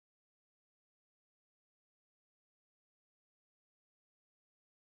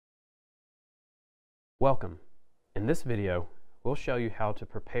Welcome. In this video, we'll show you how to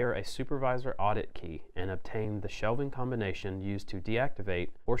prepare a Supervisor Audit Key and obtain the shelving combination used to deactivate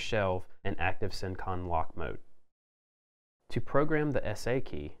or shelve an active Cencon Lock mode. To program the SA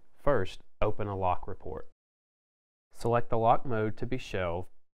key, first open a lock report. Select the lock mode to be shelved,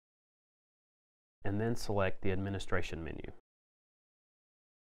 and then select the administration menu.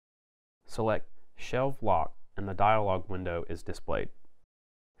 Select Shelve Lock and the dialog window is displayed.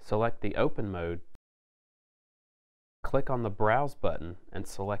 Select the open mode. Click on the Browse button and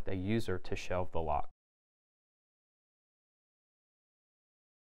select a user to shelve the lock.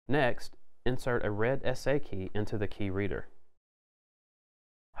 Next, insert a red SA key into the key reader.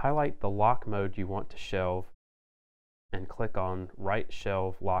 Highlight the lock mode you want to shelve and click on Write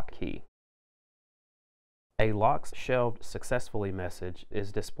Shelve Lock Key. A Locks Shelved Successfully message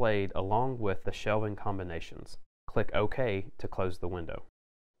is displayed along with the shelving combinations. Click OK to close the window.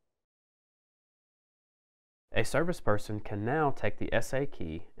 A service person can now take the SA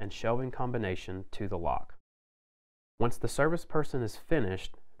key and shelving combination to the lock. Once the service person is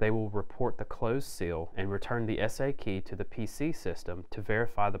finished, they will report the closed seal and return the SA key to the PC system to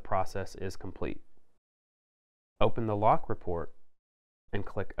verify the process is complete. Open the lock report and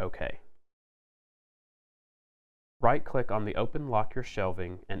click OK. Right-click on the Open Lock You're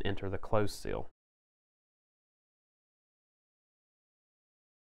Shelving and enter the closed seal.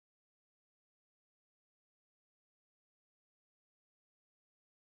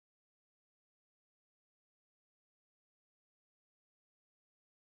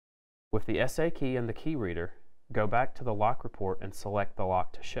 With the SA key and the key reader, go back to the lock report and select the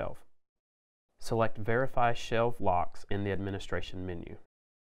lock to shelve. Select Verify Shelve Locks in the administration menu.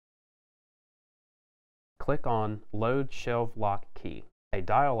 Click on Load Shelve Lock Key. A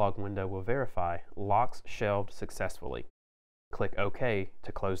dialog window will verify locks shelved successfully. Click OK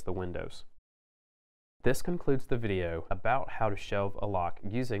to close the windows. This concludes the video about how to shelve a lock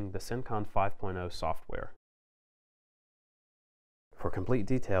using the Cencon 5.0 software. For complete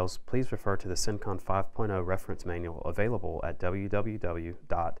details, please refer to the Cencon 5.0 reference manual available at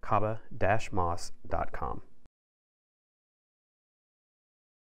www.kaba-mos.com.